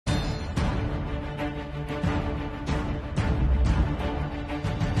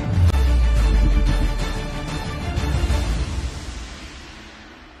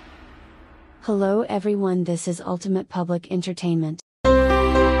Hello everyone, this is Ultimate Public Entertainment.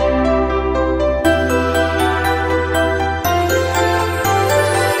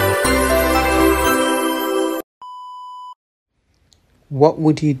 What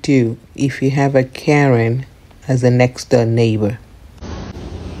would you do if you have a Karen as a next door neighbor?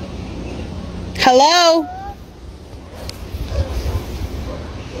 Hello?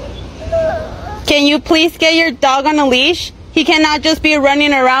 Can you please get your dog on a leash? He cannot just be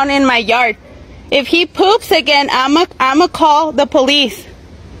running around in my yard. If he poops again, I'ma call the police.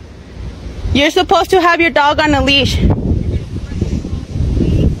 You're supposed to have your dog on a leash.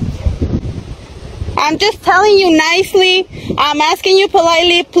 I'm just telling you nicely. I'm asking you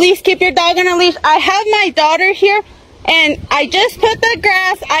politely, please keep your dog on a leash. I have my daughter here, and I just put the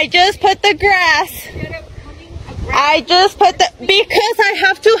grass. Because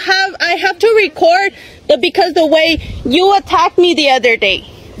I have to record because the way you attacked me the other day.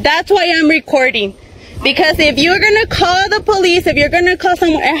 That's why I'm recording. Because if you're gonna call the police, if you're gonna call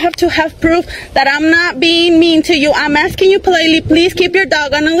someone, I have to have proof that I'm not being mean to you. I'm asking you politely, please keep your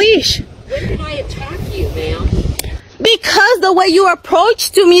dog on a leash. When did I attack you, ma'am? Because the way you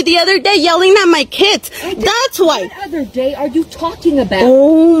approached to me the other day, yelling at my kids. That's why. What other day are you talking about?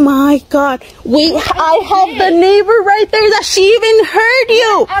 Oh my God! I have the neighbor right there that she even heard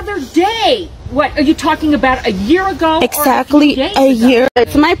you. What other day? What are you talking about? A year ago? Exactly a year.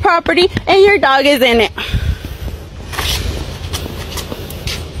 It's my property, and your dog is in it.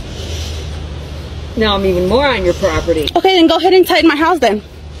 Now I'm even more on your property. Okay, then go ahead inside my house then.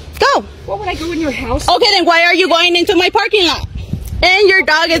 Go. What would I go in your house? Okay, then why are you going into my parking lot? And your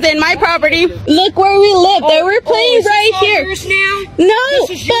dog is in my property. Look where we live. They were playing right here. No,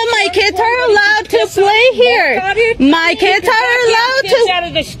 but my kids are allowed to play here. My kids are allowed to. Out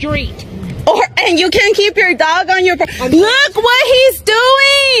of the street. And you can keep your dog on your property. Look what he's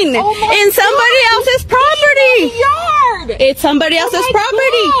doing in somebody else's property. It's somebody else's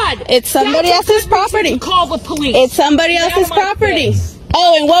property. It's somebody else's property. Call the police. It's somebody else's property.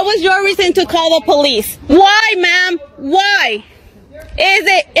 Oh, and what was your reason to call the police? Why, ma'am? Why?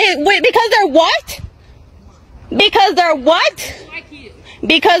 Wait, because they're what? Because they're what?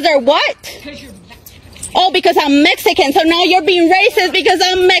 Because they're what? Oh, because I'm Mexican. So now you're being racist because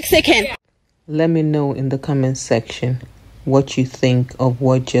I'm Mexican. Let me know in the comment section what you think of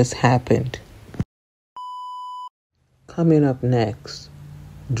what just happened. Coming up next,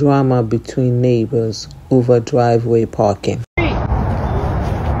 drama between neighbors over driveway parking. You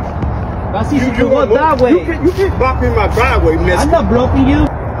keep blocking my driveway, miss. I'm not blocking you.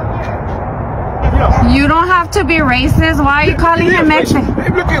 You don't have to be racist. Why are you calling him Mexican? Hey,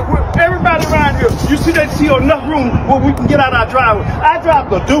 look at everybody around here. You see they see enough room where we can get out our driveway. I drive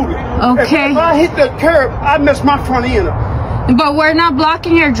the duty. Okay. If I hit the curb, I mess my front end up. But we're not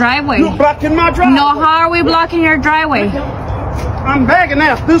blocking your driveway. You're blocking my driveway. No, how are we blocking your driveway? I'm bagging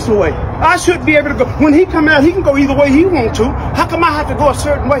ass this way. I should be able to go. When he come out, he can go either way he wants to. How come I have to go a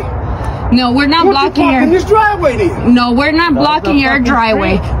certain way? No, we're not blocking your this driveway then? No, we're not blocking your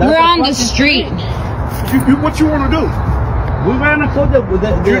driveway. We're on the street. What you want to do? We ran to call you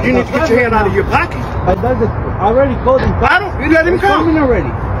need to get your hand out of your pocket. I already called them. I don't. Let him come. They're coming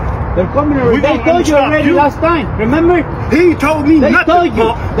already. They're coming already. They told you already last time. Remember? He told me they nothing. Told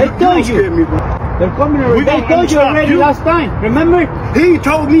you. They told you. They're coming already. They told you already last time. Remember? He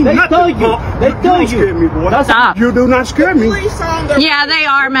told me nothing. Told you. They told you. Me, boy. Stop. You do not scare me. Yeah, they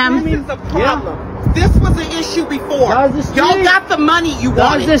are, ma'am. This is a problem. This was an issue before. Y'all got the money you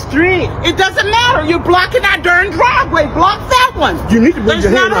wanted. That's the street. It doesn't matter. You're blocking that darn driveway. Block that one. You need to bring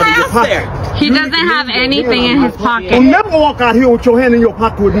your hand out of your pocket. There. He doesn't have anything in his pocket. You'll never walk out here with your hand in your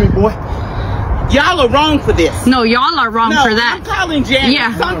pocket with me, boy. Y'all are wrong for this. No, y'all are wrong for that. I'm calling Janet.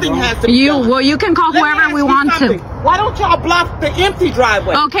 Yeah. Something has to be done. Well, you can call whoever we want to. Why don't y'all block the empty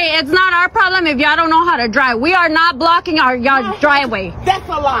driveway? Okay, it's not our problem if y'all don't know how to drive. We are not blocking our driveway. That's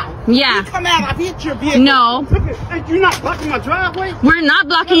a lie. Yeah. You come out, I've hit your vehicle. No. You're not blocking my driveway? We're not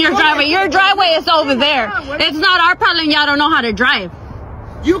blocking your driveway. Your driveway is over there. It's not our problem y'all don't know how to drive.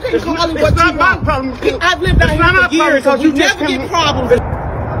 You can call it what you want. Problem. I've lived out here for years, so you never get problems.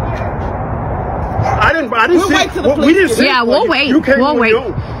 I didn't see. Wait till the police get Yeah, we'll wait. We'll wait.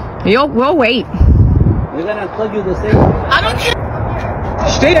 We'll wait. We're gonna tell you the same. I don't care.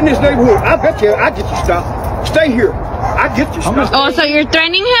 Stay in this neighborhood. I bet you I get you stuff. Stay here. I get you stuff. Oh, so you're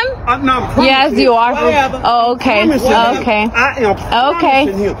threatening him? No, yes, you are. Whatever. Oh, okay. Okay. I am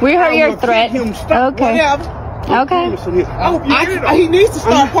okay. We heard your threat. Okay. Okay. He needs to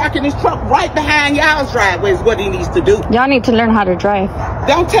start parking his truck right behind y'all's driveway is what he needs to do. Y'all need to learn how to drive.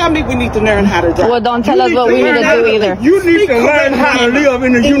 Don't tell me we need to learn how to drive. Well, don't tell us what we need to do either. You need to learn how to live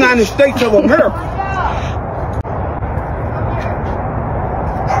in the United States of America.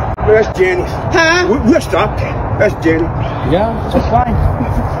 That's Jenny. Huh? We'll stop that. That's Jenny. Yeah, that's fine.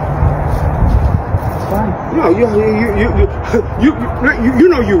 That's fine. No, you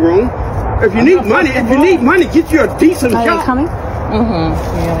know you're wrong. If you need money, get you a decent Are job. they coming?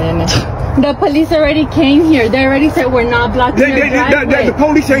 The police already came here. They already said we're not blocking your driveway. The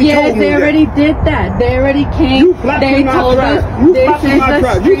police ain't yes, told me they already did that. They already came. You blocking my drive. You blocking my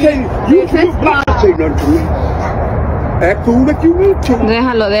drive. You block. Say nothing to me. Act cool if you want to.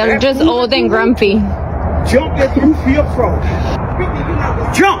 Déjalo, they're just old and grumpy. Jump if you feel frog.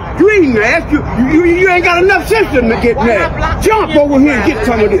 Jump. You ain't mad. You ain't got enough sense to get mad. Jump over here and get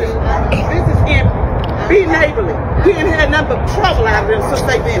some of this. This is him. Be neighborly. He ain't had nothing but trouble out of them since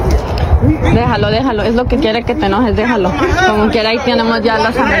they been here. Déjalo, es lo que quiere que te enojes, déjalo. Como quiera ahí tenemos ya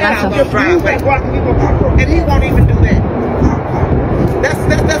las amenazas. And he won't even do that.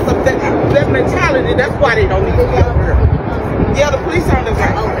 That mentality, that's why they don't need to be over here. Yeah, the police are on the way.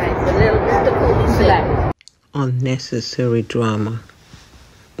 Okay, Unnecessary drama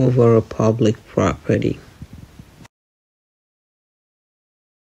over a public property.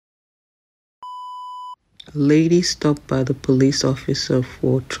 Lady stopped by the police officer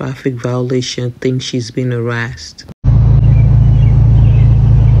for traffic violation thinks she's been harassed.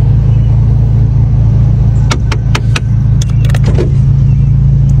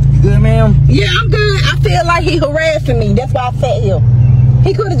 Good, ma'am? Yeah, I'm good. I feel like he harassing me. That's why I sat here.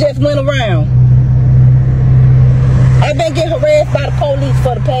 He could have just went around. I've been getting harassed by the police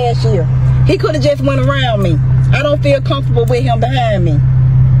for the past year. He could have just went around me. I don't feel comfortable with him behind me.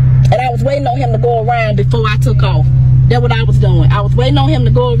 And I was waiting on him to go around before I took off. That's what I was doing. I was waiting on him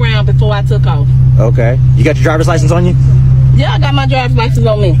to go around before I took off. Okay. You got your driver's license on you? Yeah, I got my driver's license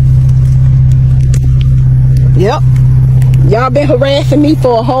on me. Yep. Y'all been harassing me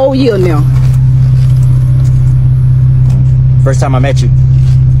for a whole year now. First time I met you.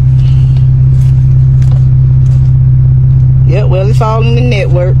 Yeah, well, it's all in the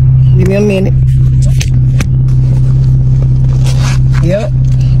network. Give me a minute. Yep.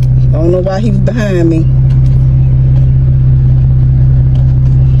 I don't know why he was behind me.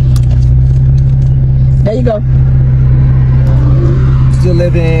 There you go. Still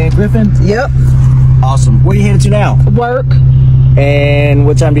live in Griffin? Yep. Awesome. Where are you headed to now? Work. And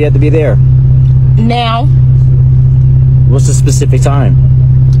what time do you have to be there? Now. What's the specific time?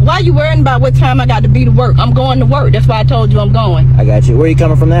 Why are you worrying about what time I got to be to work? I'm going to work. That's why I told you I'm going. I got you. Where are you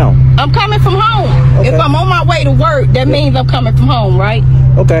coming from now? I'm coming from home. Okay. If I'm on my way to work, that means I'm coming from home, right?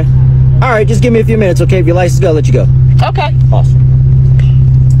 Okay. All right, just give me a few minutes, okay? If your license is good, I'll let you go. Okay. Awesome.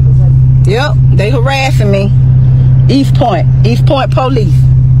 Yep, they harassing me. East Point Police.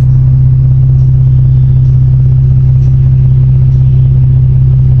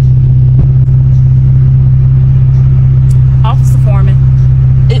 Officer Foreman.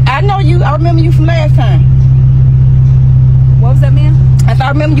 I know you. I remember you from last time. What was that, man? I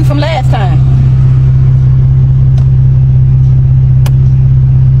remember you from last time.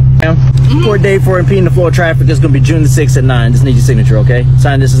 Court date for impeding the flow of traffic is going to be June the 6th at 9. Just need your signature, okay?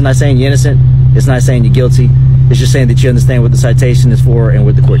 Sign this. Is not saying you're innocent. It's not saying you're guilty. It's just saying that you understand what the citation is for and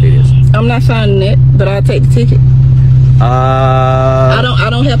what the court date is. I'm not signing it, but I'll take the ticket. I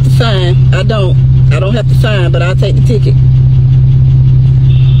don't have to sign. I don't have to sign, but I'll take the ticket.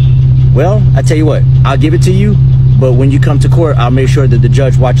 Well, I tell you what. I'll give it to you, but when you come to court, I'll make sure that the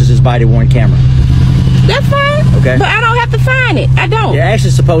judge watches his body-worn camera. That's fine. Okay. But I don't have to sign it. I don't. You're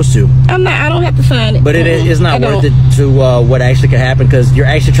actually supposed to. I don't have to sign it. But it's not worth it to what actually could happen, because you're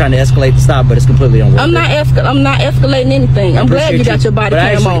actually trying to escalate the stop, but it's completely unworth it. I'm not escalating anything. I'm glad you got your body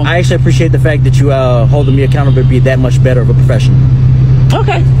cam on. I actually appreciate the fact that you holding me accountable to be that much better of a professional.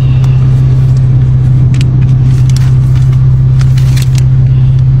 Okay.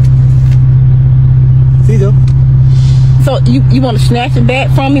 There you go. So you want to snatch it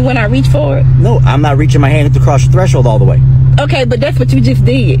back from me when I reach for it? No, I'm not reaching my hand to cross the threshold all the way. Okay, but that's what you just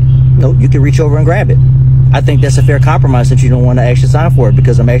did. No, you can reach over and grab it. I think that's a fair compromise since you don't want to actually sign for it,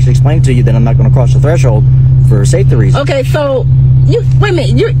 because I'm actually explaining to you that I'm not going to cross the threshold for safety reasons. Okay, so wait a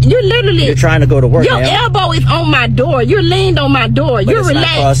minute. You're literally. You're trying to go to work. Your elbow is on my door. You're leaned on my door. You're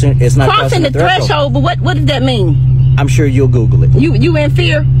relaxed. It's not crossing the threshold. But what does that mean? I'm sure you'll Google it. You in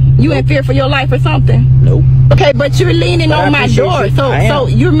fear? You in fear for your life or something? Nope. Okay, but you're leaning on my door, so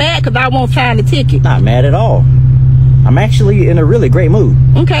you're mad because I won't sign the ticket. Not mad at all. I'm actually in a really great mood.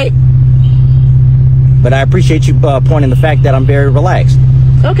 Okay. But I appreciate you pointing the fact that I'm very relaxed.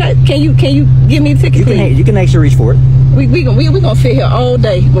 Okay, can you give me a ticket? You can actually reach for it. We gonna sit here all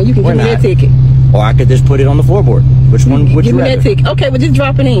day when you can give me that ticket. Or I could just put it on the floorboard. Which one would you rather? Give me that ticket. Okay, well just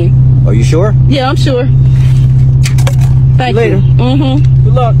drop it in. Are you sure? Yeah, I'm sure. Thank you. Later.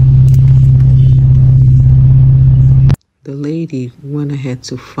 Good luck. The lady went ahead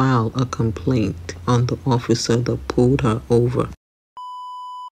to file a complaint on the officer that pulled her over.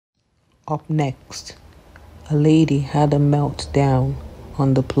 Up next, a lady had a meltdown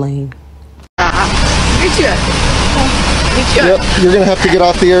on the plane. Yep, you're gonna have to get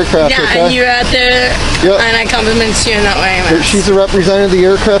off the aircraft, Yeah, okay? and you're out there, and I compliment you in that way, man. She's a representative of the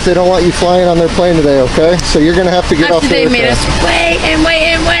aircraft. They don't want you flying on their plane today, okay? So you're gonna have to get off the After they made us aircraft. wait and wait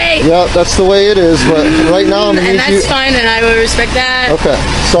and wait. Yeah, that's the way it is. But right now, I'm gonna And need you. that's fine, and I will respect that. Okay,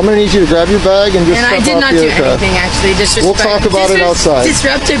 so I'm gonna need you to grab your bag and just And I step did off not the do aircraft. anything, actually. Disrespect. We'll talk about it outside.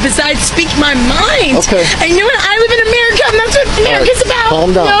 Disruptive, besides speak my mind. Okay. And you know what? I live in America, and that's what America's about.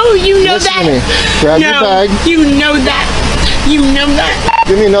 Calm down. No, you know Listen that. to me. Grab your bag. You know that. You know that.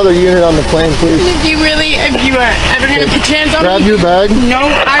 Give me another unit on the plane, please. If you are ever going to put your hands on Grab me. your bag. No,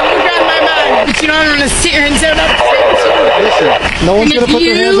 I will grab my bag. But you don't want to sit here and say that. Listen, no one's gonna put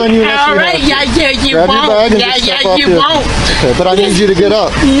their hands on you unless you Alright, have to. yeah, you Grab won't. your bag and Yeah, just step yeah, off you the won't. Okay, but I need you to get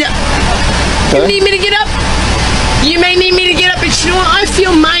up. No. Okay? You need me to get up? You may need me to get up, but you know what I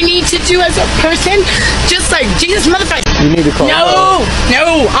feel my need to do as a person? Just like Jesus motherfucker. You need to calm down.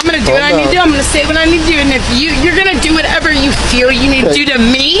 No, I'm gonna do what I need to do. I'm gonna say what I need to do, and if you're gonna do whatever you feel you need to do to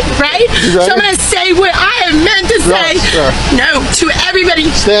me, right? You ready? So I'm gonna say what I have meant to say. No, to everybody.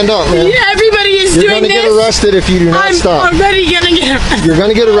 Stand up, man. Everybody is You're doing gonna this. get arrested if you do not I'm stop. already gonna get arrested. You're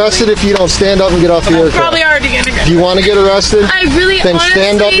gonna get arrested if you don't stand up and get off the aircraft. Probably already gonna get. Do you want to get arrested? I really, Then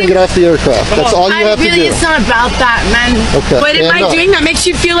stand up and get off the aircraft. That's all you have to do. It's not about that, man. Okay, What am stand I up. doing that makes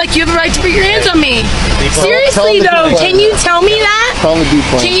you feel like you have a right to put your hands on me? Tell Seriously them to though, keep can playing. you tell me that? Tell them to be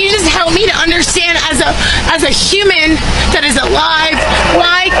playing. Can you just help me to understand as a human that is alive?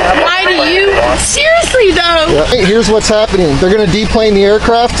 Why do you? Seriously though. Yeah. Hey, here's what's happening. They're gonna deplane the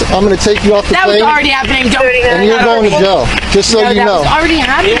aircraft. I'm gonna take you off the That was plane. already happening. Don't. And you're going to jail. Just so you that know. was already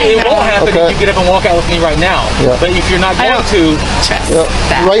happening. It won't happen Okay. if you get up and walk out with me right now. Yeah. But if you're not going to,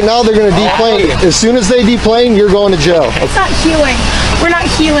 Right now they're gonna deplane. As soon as they deplane, you're going to jail. It's not healing. We're not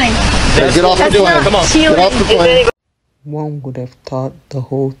healing. Okay, get off the That's plane. not Come on. healing. Get off the plane. One would have thought the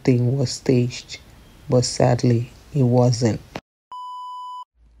whole thing was staged, but sadly, it wasn't.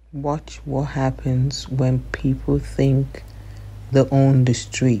 Watch what happens when people think they own the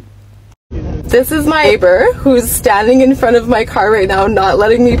street. This is my neighbor who's standing in front of my car right now, not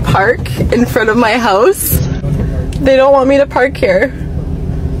letting me park in front of my house. They don't want me to park here.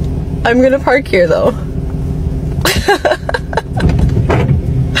 I'm gonna park here though.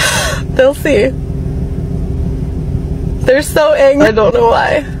 They'll see. They're so angry. I don't know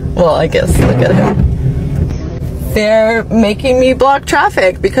why. Well, I guess look at him. They're making me block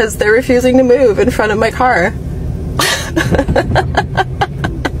traffic because they're refusing to move in front of my car.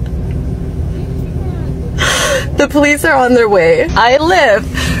 The police are on their way. I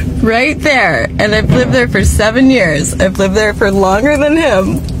live right there, and I've lived there for 7 years. I've lived there for longer than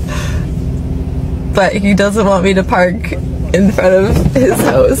him. But he doesn't want me to park in front of his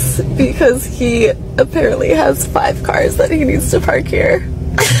house because he apparently has 5 cars that he needs to park here.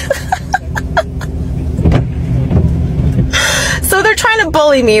 So they're trying to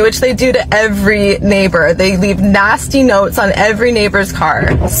bully me, which they do to every neighbor. They leave nasty notes on every neighbor's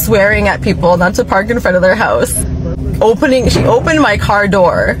car, swearing at people not to park in front of their house. She opened my car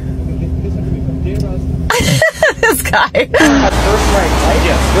door. This guy. First right?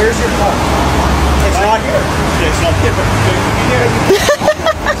 Yes. Where's your car? It's not here. it's not here. It's here.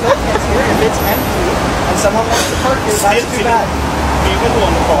 If it's empty and someone wants to park here, that's too bad. People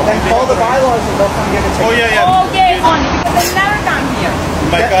want to call. Then call the bylaws and they'll come get it. Oh, yeah. Okay, on because they never come here.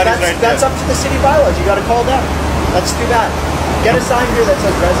 My car is right That's there. up to the city bylaws. You got to call them. That's too bad. Get a sign here that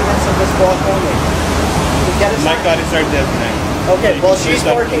says residents of this block only. Get a My sign. car is right there. Okay, well she's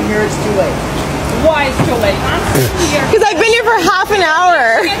parking here. It's too late. Why it's too late? I'm here. Because I've been here for half an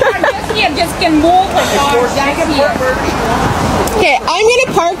hour. Just can move the car back here. Okay, I'm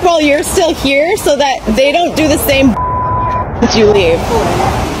gonna park while you're still here so that they don't do the same that you leave.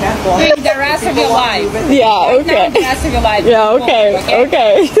 Think the rest of your life. Yeah, okay. The rest of your life. Yeah,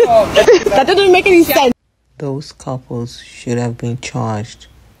 okay. That doesn't make any sense. Those couples should have been charged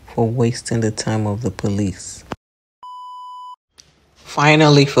for wasting the time of the police.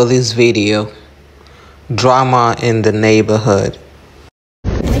 Finally, for this video, drama in the neighborhood.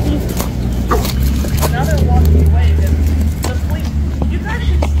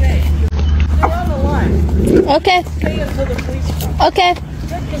 Okay. Okay.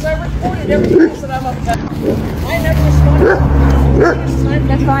 because I recorded everything that I'm up to. I never responded.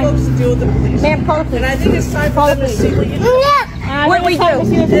 That's fine. Folks to deal with the police. Ma'am, call the police. And I think it's time for them to see what you do. What do we do?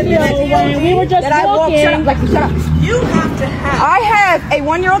 We were just walking. Shut up. You have to have. I have a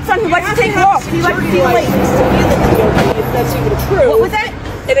 1-year-old son who likes to take walks. He likes to see the lake. If that's even true. What was that?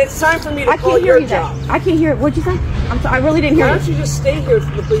 And it's time for me to call your job. I can't hear it. What'd you say? I'm sorry, I really didn't hear it. Why don't you just stay here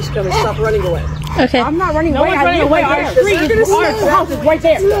until the police come and stop running away? Okay. I'm not running away. I'm running away. Our street is our house is right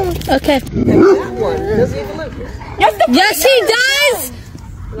there. Okay. That one doesn't even live here. Yes, he does.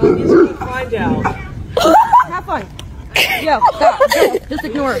 Well, he's going to find out. Have fun. Yo, stop. Go. Just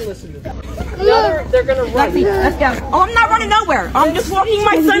ignore it. No, they're going to run. Let's go. Oh, I'm not running nowhere. I'm just walking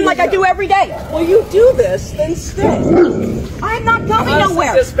my son like I do every day. Well, you do this, then stay. I'm not going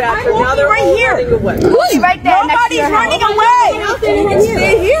nowhere. I'm walking right here. Who's right there? Nobody's running away.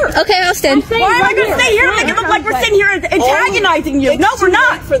 Stay here. Okay, I'll stand. Why am I going to stay here? Make it look like we're sitting here antagonizing you. No, we're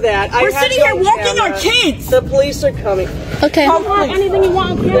not. For that, we're sitting here walking our kids. The police are coming. Okay. Anything you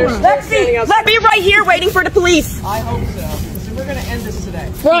want on camera. Let's see. Let's be right here waiting for the police. I hope so. So we're going to end this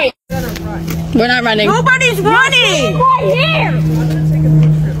today. Right. We're not running. Nobody's running. Right here.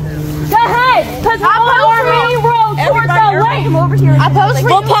 Go ahead. Because I'm on our main road towards the lake.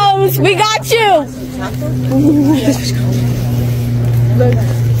 We'll pose. We got you.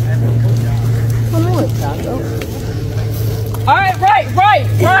 All right, right.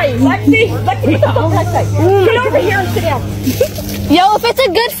 Lexi, get over here and sit down. Yo, if it's a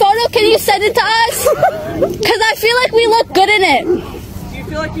good photo, can you send it to us? Because I feel like we look good in it. Do you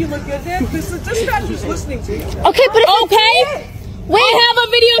feel like you look good there? Because the dispatcher's listening to you. Okay, but okay. We have a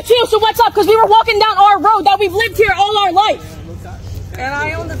video too, so what's up? Because we were walking down our road that we've lived here all our life. And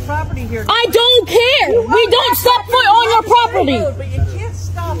I own the property here. I don't care. We don't step foot on your property. But you can't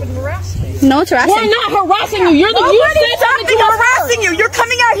stop and harass me. No, it's harassing. We're not harassing you. You're the Nobody's stopping harassing you. You're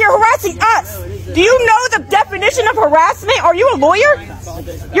coming out here harassing us. Do you know the definition of harassment? Are you a lawyer?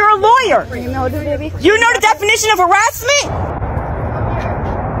 You're a lawyer. You know the definition of harassment?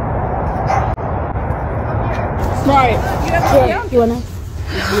 Right. You wanna?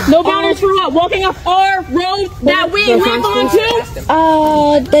 No boundaries for what? Walking up our road that we live on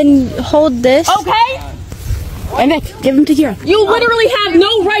too? Then hold this. Okay. And then give him to Kira. You literally have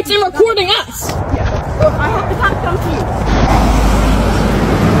no rights in recording us. I hope the cops come to you.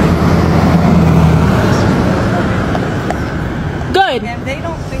 Good. And they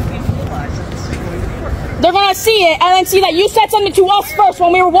don't think we realize that this is going to work. They're gonna see it and then see that you said something to us first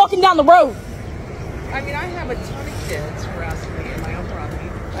when we were walking down the road. I mean, I have a ton of kids harassing me in my own property.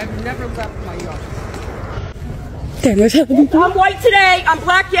 I've never left my yard. I'm white today. I'm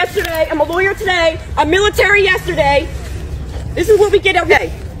black yesterday. I'm a lawyer today. I'm military yesterday. This is what we get every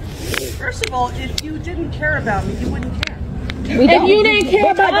day. First of all, if you didn't care about me, you wouldn't care. If you didn't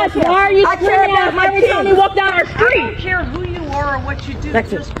care about us, why are you screaming at us every time we walk down our I street? don't care who you are or what you do.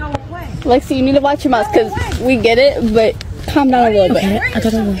 Just go away. Lexi, you need to watch your mouth because we get it, but calm down a little bit.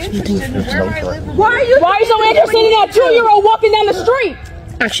 Why are you so interested in a 2-year-old walking down the street?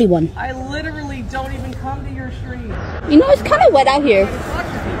 Actually, one. I literally don't even come to your street. You know, it's kind of wet out here.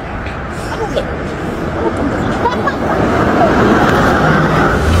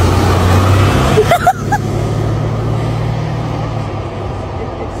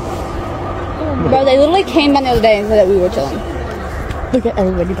 Bro, they literally came down the other day and said that we were chilling. Look at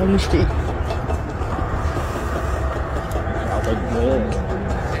everybody down the street.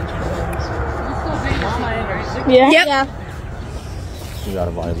 Yeah. Yep. Yeah. You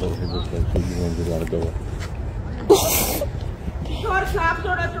gotta violate her this way, so you won't get out of door. Call the cops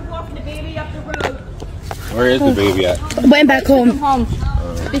or after walking the baby up the road. Where is the baby at? Went back home.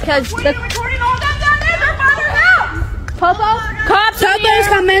 Because What are you recording all that down there? They're by their house. Popo? Popo's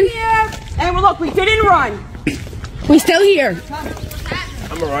coming. And look, we didn't run. We still here.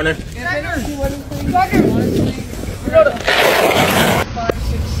 I'm a runner. 5,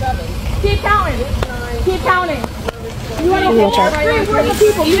 6, 7. Keep counting. Keep counting. You want to hold our street? Where's the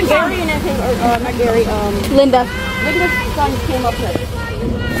people? Even Gary and everything, not Gary, Linda. Linda's son came up here.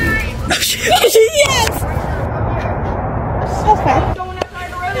 Yes! Okay.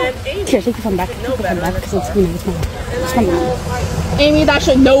 Here, take your phone back. Take your phone back because it's coming. Amy, that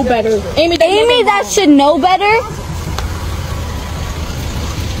should know better. Amy, that should know better?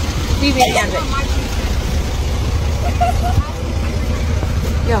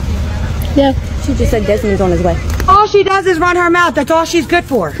 Yeah. She just said Desmond's on his way. All she does is run her mouth. That's all she's good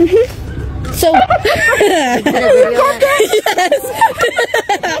for. So, yes.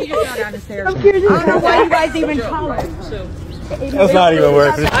 I don't know why you guys even call her. That's not even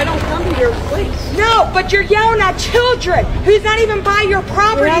worth it. I don't come to your place. No, but you're yelling at children who's not even by your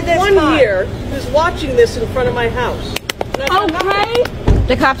property this time. One here who's watching this in front of my house. Okay.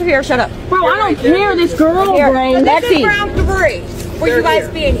 The cops are here. Shut up. Bro, I don't care. This girl, brain. This is round 3 for you guys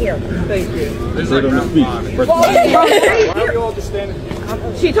being here. Thank you. Why are we all just standing here?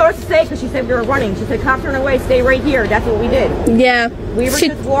 She told us to stay because she said we were running. She said, cops are on the way. Stay right here. That's what we did. Yeah. We were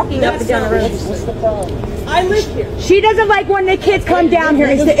just walking up and down the road. What's the problem? I live here. She doesn't like when the kids come down here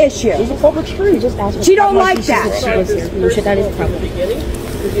is the issue. It's a public street. She don't like that. You should that is the problem. Beginning,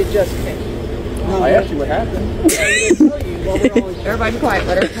 because you just came. I asked you what happened. Everybody be quiet.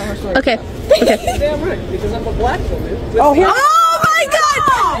 Let her tell her story. Okay. Okay. Damn right, because I'm a black woman. Oh, here. Oh my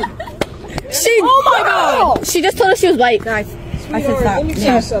God! Oh my God! She just told us she was white. Guys, I said stop. Let me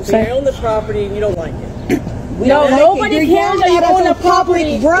tell you something. I own the property and you don't like it. No, nobody cares that you own a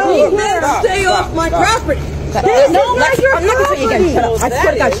public road. Stay off my property. I'm not gonna say you again. Shut up. I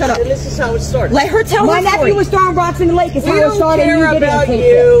swear to God, shut up. And this is how it started. Let her tell My her story. nephew was throwing rocks in the lake. It's We how it don't started. care You didn't about take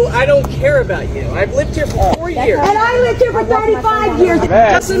you. I don't care about you. I've lived here for 4 years. And I lived here for 35 years. It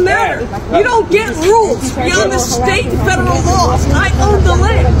doesn't matter. You don't get rules beyond the state and federal laws. I own the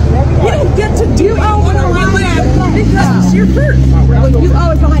land. You don't get to do on my land because it's your first. You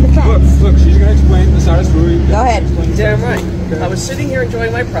owe it behind the fence. Look, she's gonna explain the side of the story. Go ahead. Damn right. I was sitting here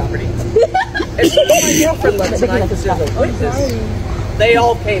enjoying my property. And so my girlfriend left tonight because there's a witness. They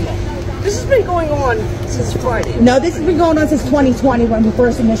all came up. This has been going on since Friday. No, this has been going on since 2020 when we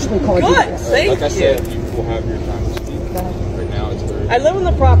first initially called you. Good. Thank Like I you. said, you will have your time to speak. Right now, it's very. I live on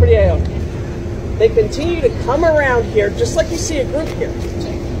the property I own. They continue to come around here just like you see a group here.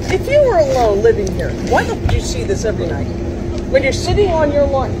 If you were alone living here, why don't you see this every night? When you're sitting on your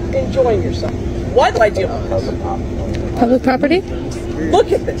lawn enjoying yourself, why do I deal with this? Public property?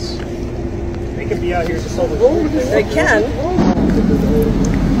 Look at this. They could be out here just over. They can.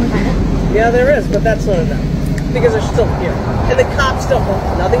 Yeah, there is, but that's not enough. Because they're still here. And the cops don't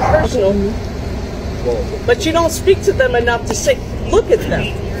want nothing personal. But you don't speak to them enough to say, look at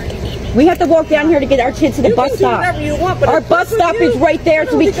them. We have to walk down here to get our kids to the You bus can do stop. whatever you want, but Our if bus it's stop you, is right there, I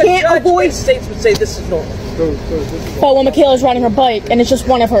so don't we think a can't judge avoid. in states would say this is normal. But when Michaela's riding her bike and it's just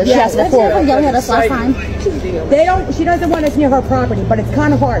one of her, she has to record. Yelling at us last time. They don't. She doesn't want us near her property, but it's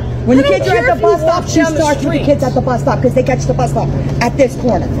kind of hard. When the kids are at the bus stop, she starts with the kids at the bus stop because they catch the bus stop at this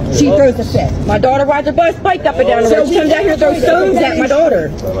corner. She throws a fit. My daughter rides her bike up and down the road. She comes out here and throws stones at my daughter.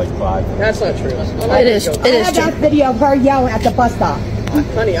 That's not true. It is. It I is have true. that video of her yelling at the bus stop.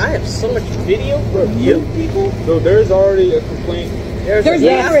 Honey, I have so much video from you people. So there's already a complaint. There's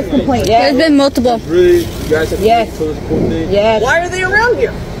numerous complaints. There's been multiple. Really, you guys have Yes. to this cool thing. Yes. Why are they around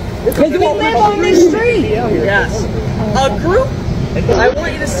here? Because we live on this street. Yes. A group? I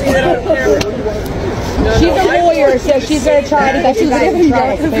want you to see that on camera. No, She's no, a lawyer, so she's going to try to get you guys in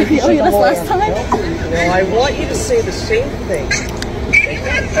trouble. She's a lawyer. No, I want you to say the same thing.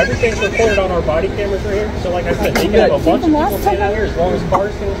 Everything's recorded on our body cameras right here. So, like I said, they can have a bunch of people standing out here as long as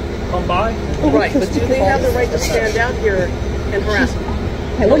cars can come by. Right, but do they have the right to stand out here and harass me?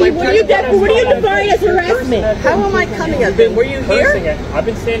 What do you define as harassment? How am I coming at them? Were you Cursing here? at, I've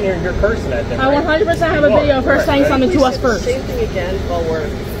been standing here and you're cursing at them. I 100% have a video of her saying something to us first. Same thing again while we're...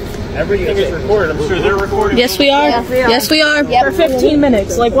 Everything is recorded. I'm sure they're recording. Yes, we are. Yes, we are. For 15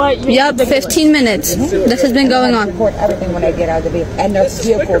 minutes. Like what? Yep, 15 minutes. This has been going on. Record everything when they get out of the vehicle, and their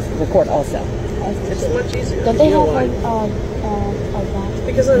vehicles record also. It's much easier. Don't they have like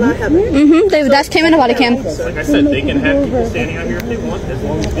Because then I have it. Mm-hmm. That came in a body cam. Like I said, they can have people standing out here if they want, as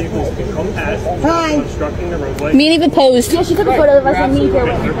long as vehicles can come past, obstructing the roadway. Me and even posed. Yeah, she took a photo of us and me here.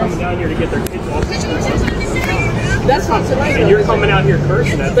 They're coming down here to get their kids off. That's not tonight. And you're coming out here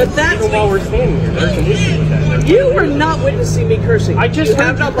cursing at them. But that's even while we're standing here. There's an issue with that. You were not witnessing me cursing. I just you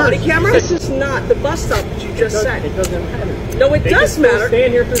have heard it on body camera? This is not the bus stop that you just said. It doesn't matter. No, it They does can matter.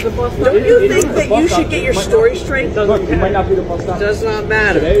 Stand here through the bus stop. Don't you think that you should get your story straight? It might not be the bus stop. It does not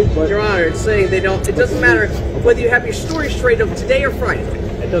matter. Today, but Your Honor, it's saying they don't. It doesn't matter whether you have your story straight of today or Friday.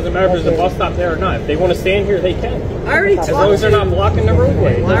 it doesn't matter if there's a bus stop there or not. If they want to stand here, they can. I already As talked long as they're not blocking the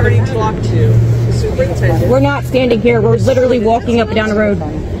roadway. I already talked to the superintendent. We're not standing here. We're literally walking up and down the road.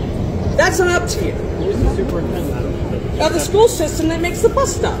 That's not up to you. Who's the superintendent? Of the school system that makes the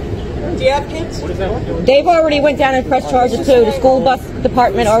bus stop. Do you have kids? What is that? They've already went down and pressed charges too. The school bus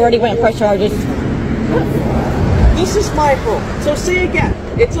department already went and pressed charges. This is my home. So say again,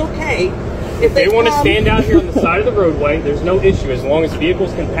 it's okay if They want to come- stand out here on the side of the roadway. There's no issue as long as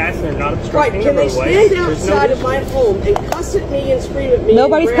vehicles can pass and they're not Right, obstructing can the they roadway. stand There's no outside of issue. my home and cuss at me and scream at me?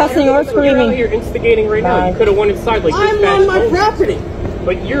 Nobody's and grab cussing me? or You're out screaming. here instigating right now. You could have went inside like I'm this on my fast. property.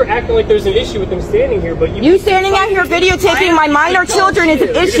 But you're acting like there's an issue with them standing here, but you standing out here videotaping my minor children is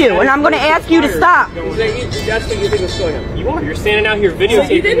an issue, and I'm going to ask you to stop. That's what you think is going on. You are. You're standing out here videotaping.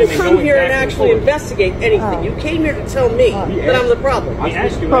 So you didn't come here and actually investigate anything. You came here to tell me that I'm the problem.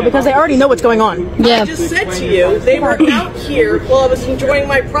 Well, because they already know what's going on. I just said to you, they were out here while I was enjoying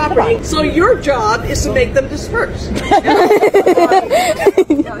my property, so your job is to make them disperse.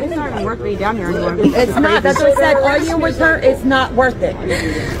 It's not even worth being down here anymore. It's not. That's what I said. Arguing with her, it's not worth it.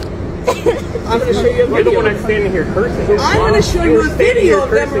 I'm going to show you a video. You're the one that's standing here cursing. I'm going to show you a video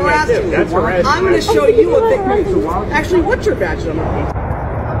of them harassing me. That's harassing. I'm going to show you a video. Actually, what's your badge number?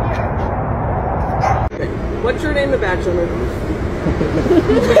 Okay. What's your name and badge number?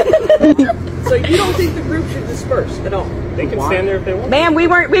 So you don't think the group should disperse at all? They can stand there if they want. Ma'am, we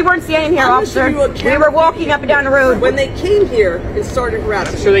weren't standing here, officer. We were walking up and down the road. When they came here and started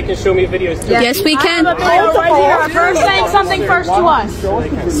harassing. I'm sure they can show me videos too. Yes, we can. First saying something first to us.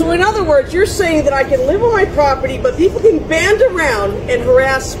 So in other words, you're saying that I can live on my property, but people can band around and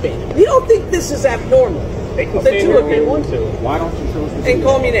harass me. You don't think this is abnormal? They can stand here if they want to. Why don't you show us the And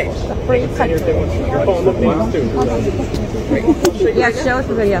call me names. They can stand here if they want to. You're calling them names too. Yeah, show us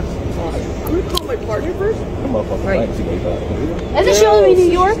the video. I'm going to call my partner first. Right. Isn't she only in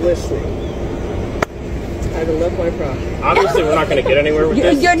New York? Listening. I haven't left my property. Obviously, we're not going to get anywhere with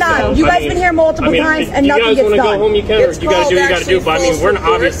this. You're not. You guys been here multiple times and nothing gets done. If you guys want to go home, you can. Or you got to do what you got to do. But I mean, we're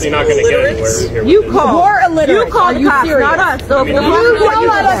obviously not going to get anywhere. You call. You're illiterate. You call the cops, not us. So you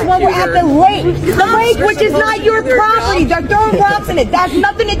yell at us when we're at the lake. The lake, which is not your property. They're throwing rocks in it. That's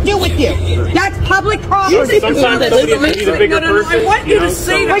nothing to do with you. That's public property. Sometimes somebody has to be the bigger person. I want you to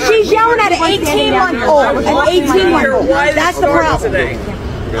say But she's yelling at an 18-month-old. An 18-month-old. That's the problem.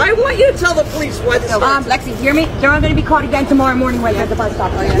 I want you to tell the police why this started. Lexi, hear me? They're not going to be caught again tomorrow morning when they're at the bus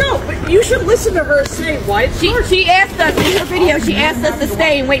stop. No, but you should listen to her say why it started. She asked us in her video. She asked us to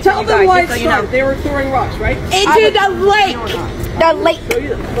stay and wait. Tell them why it started. They were throwing rocks, right? Into the lake. The lake.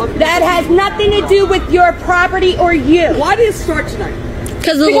 That has nothing to do with your property or you. Why did it start tonight?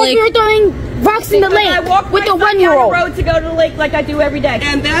 Because we were throwing rocks in the lake with the 1-year-old. I walk down the road to go to the lake like I do every day.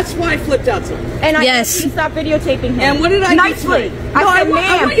 And that's why I flipped out tonight. And I didn't stop videotaping him. And what did I nicely? do? I said, ma'am,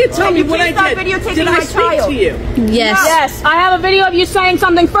 I want you to tell me what I did. Videotaping Did I my speak child. to you? Yes. Yes. I have a video of you saying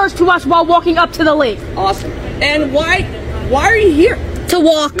something first to us while walking up to the lake. Awesome. And why are you here? To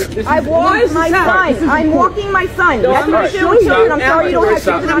walk. I walk my son. I'm walking my son. That's what you're doing. I'm sorry you don't have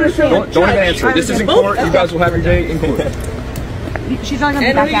children on the Don't even answer it. This is in court. You guys will have your day in court. She's not going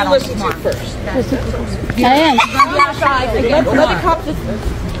to be back out on listen to first. I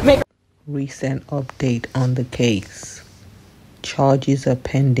am. Recent update on the case. Charges are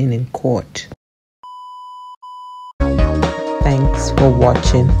pending in court. Thanks for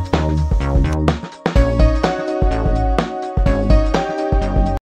watching.